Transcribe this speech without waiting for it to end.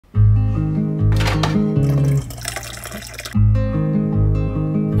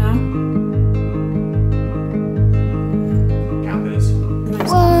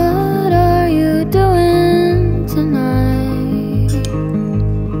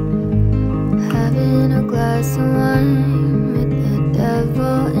glass of wine with the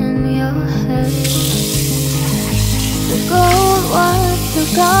devil in your head. The gold watch you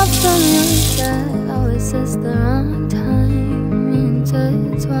got from your dad always says the wrong time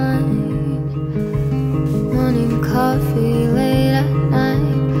intertwined. Morning coffee late at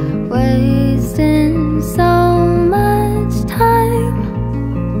night, wasting so much time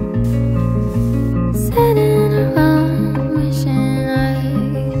sitting around wishing I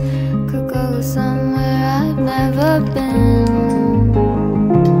could go somewhere I've never been.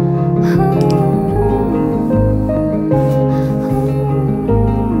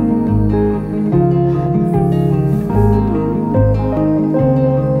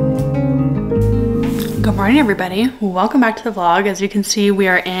 Good morning, everybody. Welcome back to the vlog. As you can see, we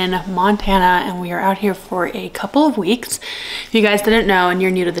are in Montana and we are out here for a couple of weeks. If you guys didn't know and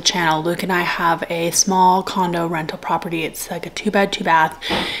you're new to the channel, Luke and I have a small condo rental property. It's like a 2-bed, 2-bath,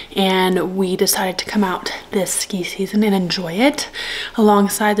 and we decided to come out this ski season and enjoy it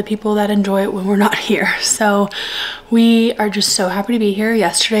alongside the people that enjoy it when we're not here. So we are just so happy to be here.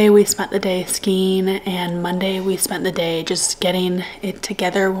 Yesterday we spent the day skiing, and Monday we spent the day just getting it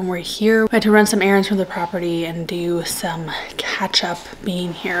together when we're here. We had to run some errands from the property and do some catch up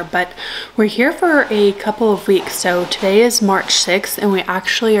being here, but we're here for a couple of weeks. So today is March 6th and we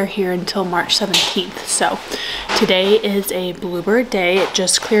actually are here until March 17th. So today is a bluebird day. It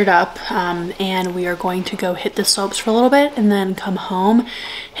just cleared up and we are going to go hit the slopes for a little bit and then come home,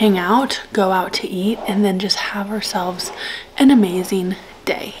 hang out, go out to eat, and then just have ourselves an amazing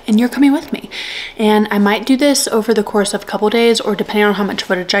day. And you're coming with me, and I might do this over the course of a couple days, or depending on how much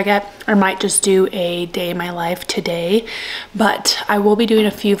footage I get, I might just do a day in my life today. But I will be doing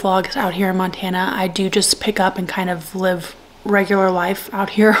a few vlogs out here in Montana. I do just pick up and kind of live regular life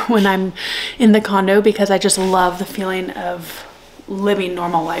out here when I'm in the condo, because I just love the feeling of living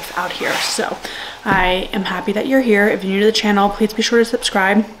normal life out here. So I am happy that you're here. If you're new to the channel, please be sure to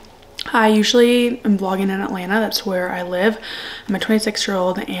subscribe. I usually am vlogging in Atlanta. That's where I live. I'm a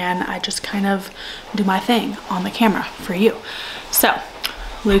 26-year-old and I just kind of do my thing on the camera for you. So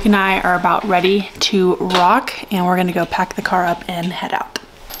Luke and I are about ready to rock, and we're gonna go pack the car up and head out.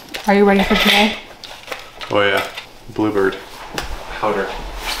 Are you ready for today? Oh yeah, bluebird powder.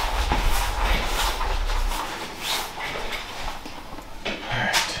 All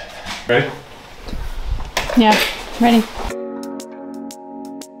right, ready? Yeah, ready.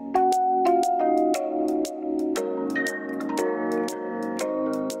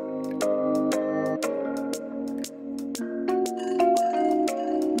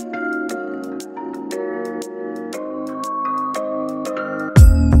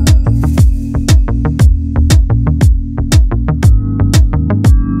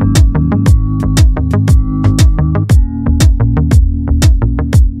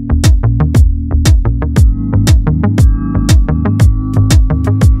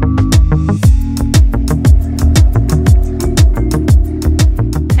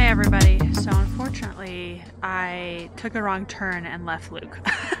 Took a wrong turn and left Luke.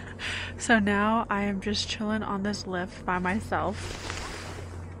 So now I am just chilling on this lift by myself,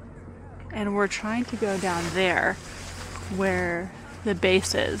 and we're trying to go down there where the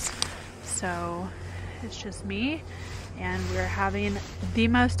base is. So it's just me, and we're having the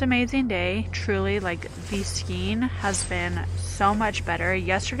most amazing day. Truly, like, the skiing has been so much better.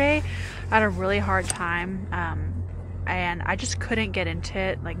 Yesterday I had a really hard time and I just couldn't get into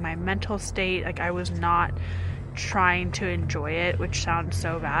it. Like, my mental state, like, I was not trying to enjoy it, which sounds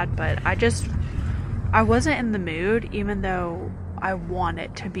so bad, but I wasn't in the mood, even though I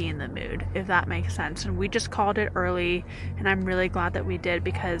wanted to be in the mood, if that makes sense. And we just called it early, and I'm really glad that we did,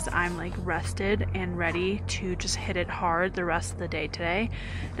 because I'm like rested and ready to just hit it hard the rest of the day today.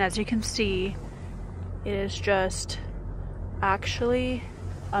 And as you can see, it is just actually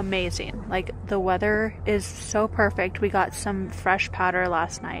amazing. Like, the weather is so perfect. We got some fresh powder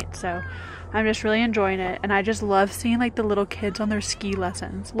last night, so I'm just really enjoying it. And I just love seeing like the little kids on their ski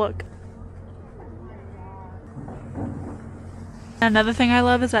lessons. Look. Another thing I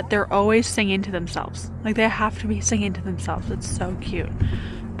love is that they're always singing to themselves. Like, they have to be singing to themselves. It's so cute.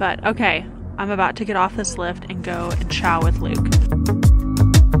 But okay, I'm about to get off this lift and go and chow with Luke.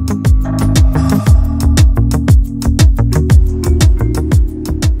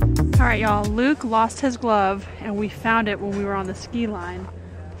 Alright y'all, Luke lost his glove and we found it when we were on the ski line.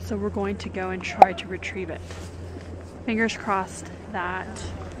 So we're going to go and try to retrieve it. Fingers crossed that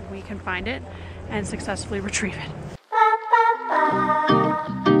we can find it and successfully retrieve it.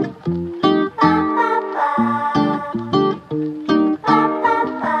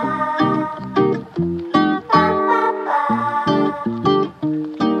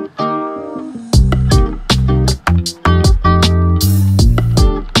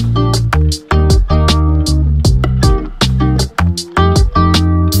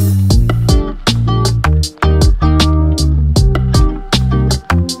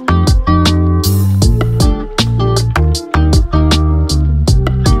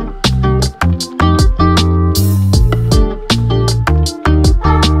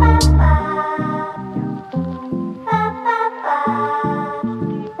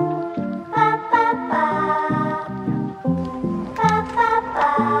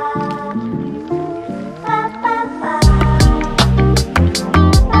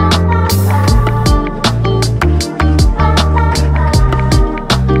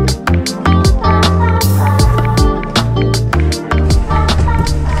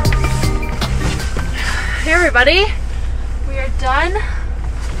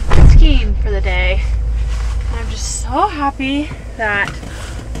 happy that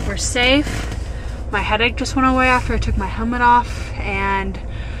we're safe. My headache just went away after I took my helmet off, and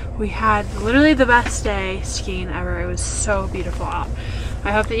we had literally the best day skiing ever. It was so beautiful out.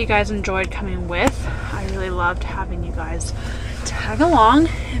 I hope that you guys enjoyed coming with. I really loved having you guys tag along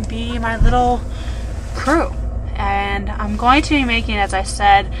and be my little crew. And I'm going to be making, as I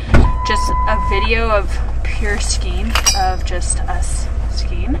said, just a video of pure skiing, of just us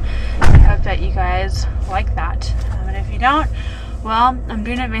skiing. I hope that you guys like that. And if you don't, well, I'm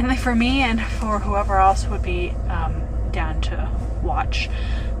doing it mainly for me and for whoever else would be down to watch.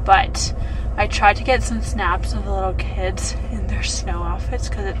 But I tried to get some snaps of the little kids in their snow outfits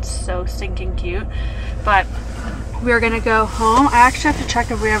because it's so stinking cute. But we're gonna go home. I actually have to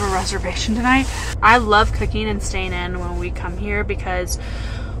check if we have a reservation tonight. I love cooking and staying in when we come here, because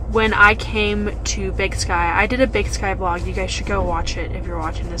when I came to Big Sky, I did a Big Sky vlog. You guys should go watch it if you're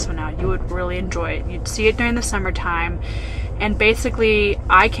watching this one out. You would really enjoy it. You'd see it during the summertime. And basically,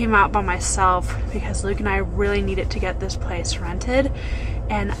 I came out by myself because Luke and I really needed to get this place rented.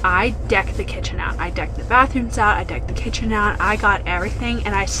 And I decked the kitchen out. I decked the bathrooms out. I decked the kitchen out. I got everything,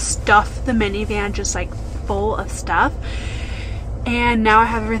 and I stuffed the minivan just like full of stuff. And now I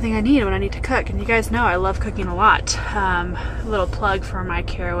have everything I need when I need to cook. And you guys know I love cooking a lot. A little plug for my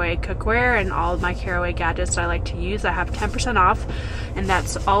Caraway cookware and all of my Caraway gadgets that I like to use. I have 10% off, and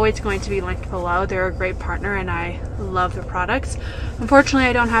that's always going to be linked below. They're a great partner and I love their products. Unfortunately,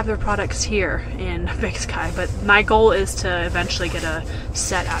 I don't have their products here in Big Sky, but my goal is to eventually get a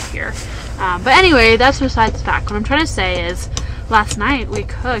set out here. But anyway, that's besides the fact. What I'm trying to say is, last night we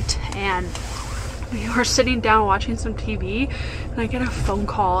cooked and we were sitting down watching some TV, and I get a phone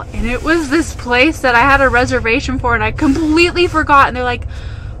call, and it was this place that I had a reservation for, and I completely forgot. And they're like,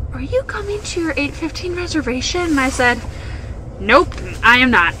 "Are you coming to your 8:15 reservation?" And I said, "Nope, I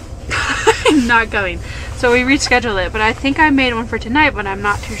am not." I'm not going. So we rescheduled it, but I think I made one for tonight, but I'm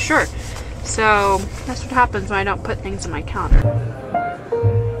not too sure. So that's what happens when I don't put things in my calendar.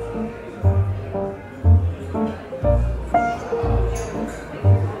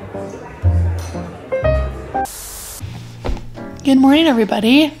 Good morning,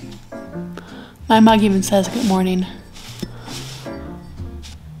 everybody. My mug even says good morning.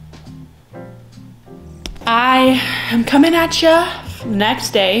 I am coming at you next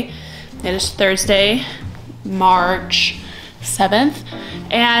day. It is Thursday, March 7th.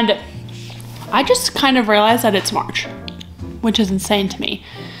 And I just kind of realized that it's March, which is insane to me.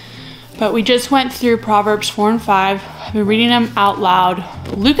 But we just went through Proverbs 4 and 5. I've been reading them out loud.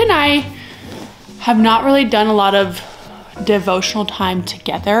 Luke and I have not really done a lot of devotional time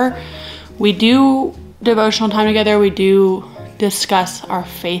together. We do devotional time together. We do discuss our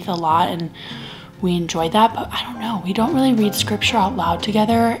faith a lot, and we enjoy that, but I don't know. We don't really read scripture out loud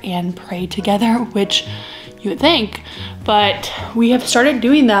together and pray together, which you would think, but we have started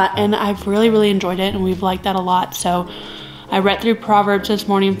doing that, and I've really enjoyed it, and we've liked that a lot. So I read through Proverbs this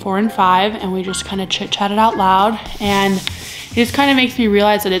morning, 4 and 5, and we just kind of chit-chatted out loud, and it just kind of makes me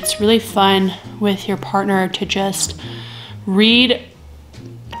realize that it's really fun with your partner to just read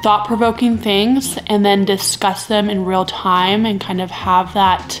thought-provoking things and then discuss them in real time and kind of have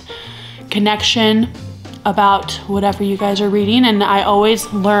that connection about whatever you guys are reading. And I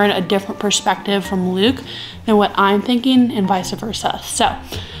always learn a different perspective from Luke than what I'm thinking, and vice versa. So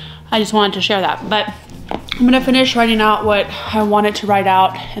I just wanted to share that. But I'm gonna finish writing out what I wanted to write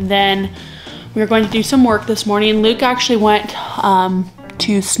out, and then we're going to do some work this morning. Luke actually went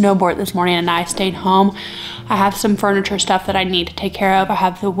to snowboard this morning, and I stayed home. I have some furniture stuff that I need to take care of. I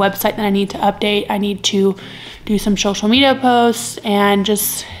have the website that I need to update. I need to do some social media posts and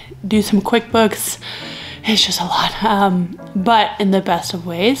just do some QuickBooks. It's just a lot, but in the best of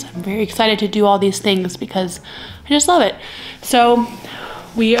ways. I'm very excited to do all these things because I just love it. So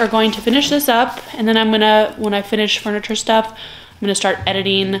we are going to finish this up, and then I'm gonna, when I finish furniture stuff, I'm gonna start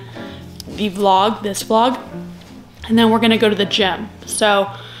editing the vlog, this vlog, and then we're gonna go to the gym. So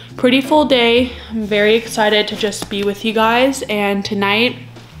pretty full day. I'm very excited to just be with you guys. And tonight,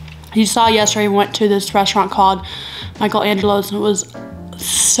 you saw yesterday, we went to this restaurant called Michelangelo's, and it was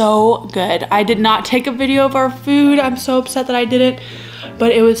so good. I did not take a video of our food. I'm so upset that I didn't,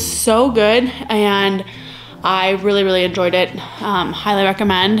 but it was so good, and I really enjoyed it. Highly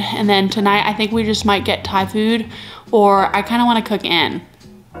recommend. And then tonight, I think we just might get Thai food, or I kind of want to cook in.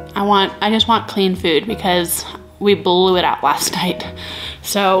 I just want clean food because we blew it out last night.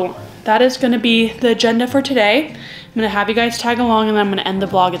 So that is gonna be the agenda for today. I'm gonna have you guys tag along, and then I'm gonna end the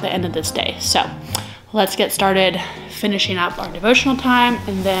vlog at the end of this day. So let's get started finishing up our devotional time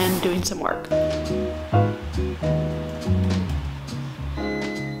and then doing some work.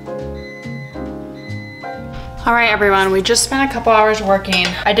 All All right, everyone, we just spent a couple hours working.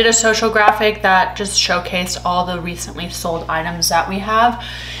 I did a social graphic that just showcased all the recently sold items that we have.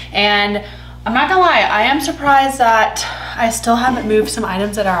 And I'm not gonna lie, I am surprised that I still haven't moved some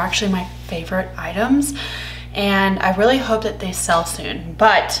items that are actually my favorite items. And I really hope that they sell soon.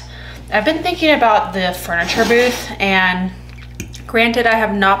 But I've been thinking about the furniture booth, and granted, I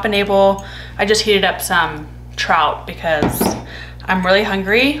have not been able, I just heated up some trout because I'm really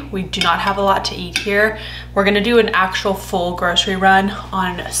hungry. We do not have a lot to eat here. We're gonna do an actual full grocery run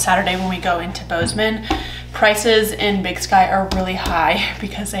on Saturday when we go into Bozeman. Prices in Big Sky are really high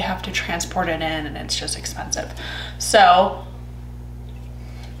because they have to transport it in and it's just expensive. So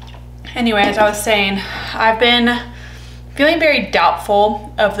anyway, as I was saying, I've been feeling very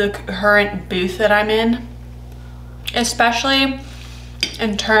doubtful of the current booth that I'm in, especially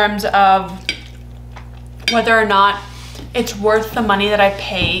in terms of whether or not it's worth the money that I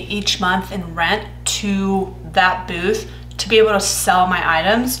pay each month in rent to that booth to be able to sell my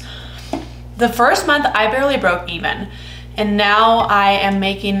items. The first month I barely broke even, and now I am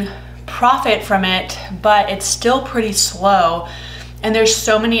making profit from it, but it's still pretty slow. And there's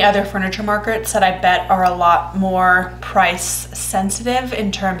so many other furniture markets that I bet are a lot more price sensitive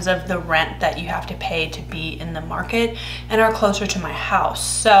in terms of the rent that you have to pay to be in the market and are closer to my house.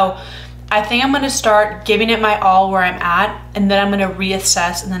 So I think I'm gonna start giving it my all where I'm at, and then I'm gonna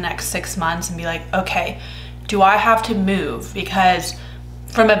reassess in the next 6 months and be like, okay, do I have to move? Because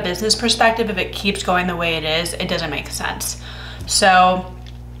from a business perspective, if it keeps going the way it is, it doesn't make sense. So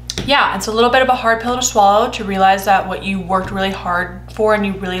yeah, it's a little bit of a hard pill to swallow, to realize that what you worked really hard for and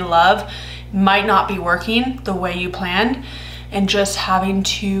you really love might not be working the way you planned, and just having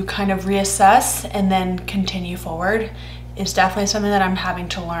to kind of reassess and then continue forward is definitely something that I'm having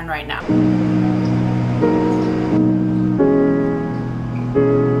to learn right now.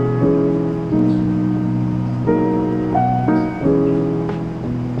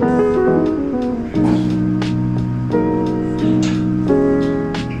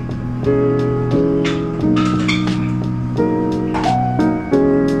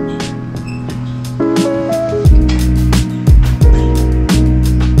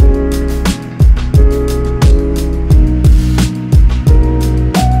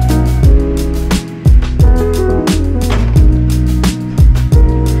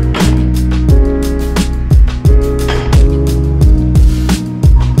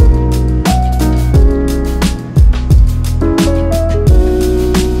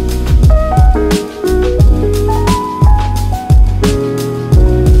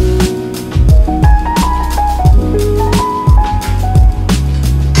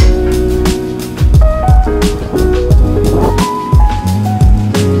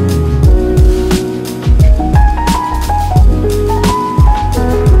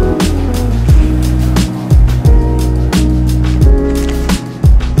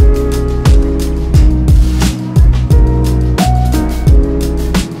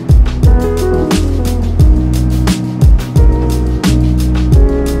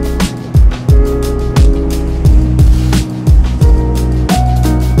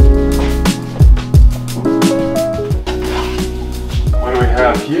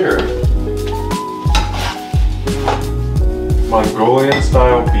 Here, Mongolian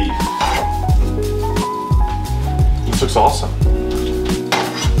style beef. This looks awesome.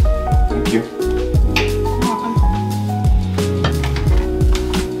 Thank you. You're welcome.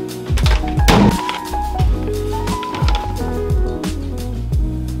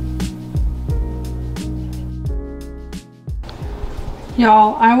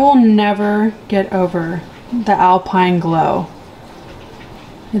 Y'all, I will never get over the alpine glow.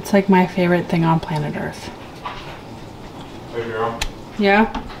 It's like my favorite thing on planet Earth. Hey girl.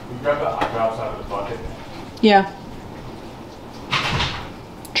 Yeah? You grab the eye drops out of the bucket. Yeah.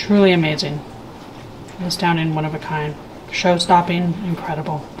 Truly amazing. Astounding, one of a kind. Show-stopping,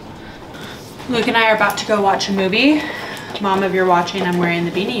 incredible. Luke and I are about to go watch a movie. Mom, if you're watching, I'm wearing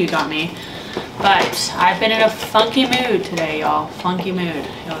the beanie you got me. But I've been in a funky mood today, y'all. Funky mood.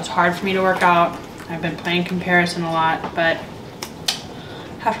 It was hard for me to work out. I've been playing comparison a lot, but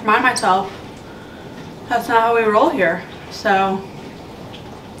I have to remind myself that's not how we roll here. So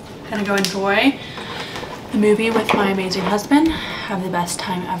I'm gonna go enjoy the movie with my amazing husband, have the best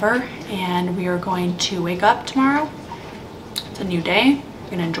time ever, and we are going to wake up tomorrow. It's a new day. We're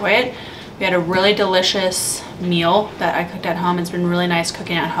gonna enjoy it. We had a really delicious meal that I cooked at home. It's been really nice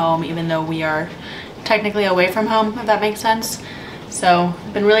cooking at home, even though we are technically away from home, if that makes sense. So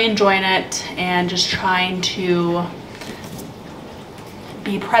I've been really enjoying it and just trying to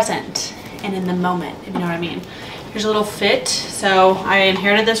be present and in the moment, if you know what I mean. Here's a little fit. So I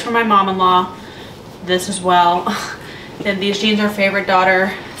inherited this from my mom-in-law. this as well. Then these jeans are favorite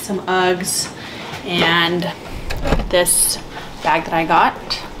daughter, some Uggs, and this bag that I got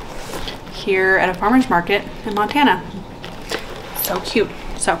here at a farmer's market in Montana. So cute.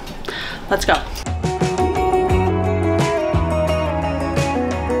 So let's go.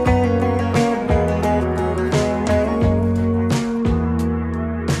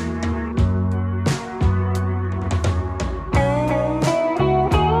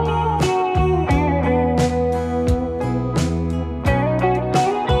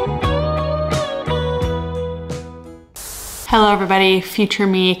 Hello everybody, future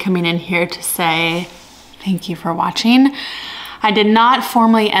me coming in here to say thank you for watching. I did not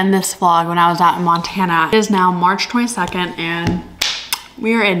formally end this vlog when I was out in Montana. It is now March 22nd and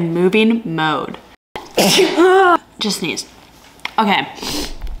we are in moving mode. Just sneezed. Okay,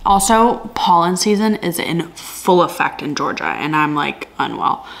 also pollen season is in full effect in Georgia and I'm like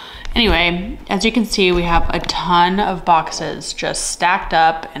unwell. Anyway, as you can see, we have a ton of boxes just stacked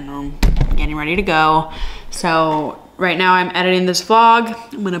up and getting ready to go. So right now I'm editing this vlog,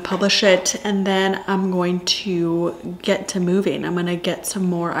 I'm gonna publish it, and then I'm going to get to moving. I'm gonna get some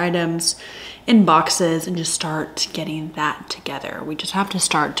more items in boxes and just start getting that together. We just have to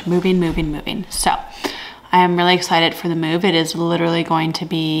start moving. So I am really excited for the move. It is literally going to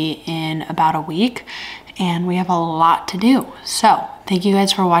be in about a week and we have a lot to do. So thank you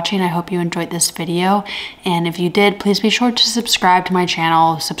guys for watching. I hope you enjoyed this video. And if you did, please be sure to subscribe to my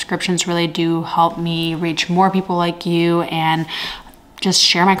channel. Subscriptions really do help me reach more people like you and just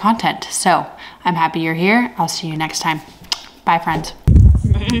share my content. So I'm happy you're here. I'll see you next time. Bye, friends.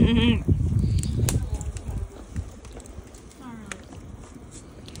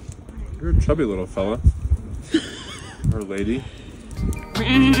 You're a chubby little fella. Or lady.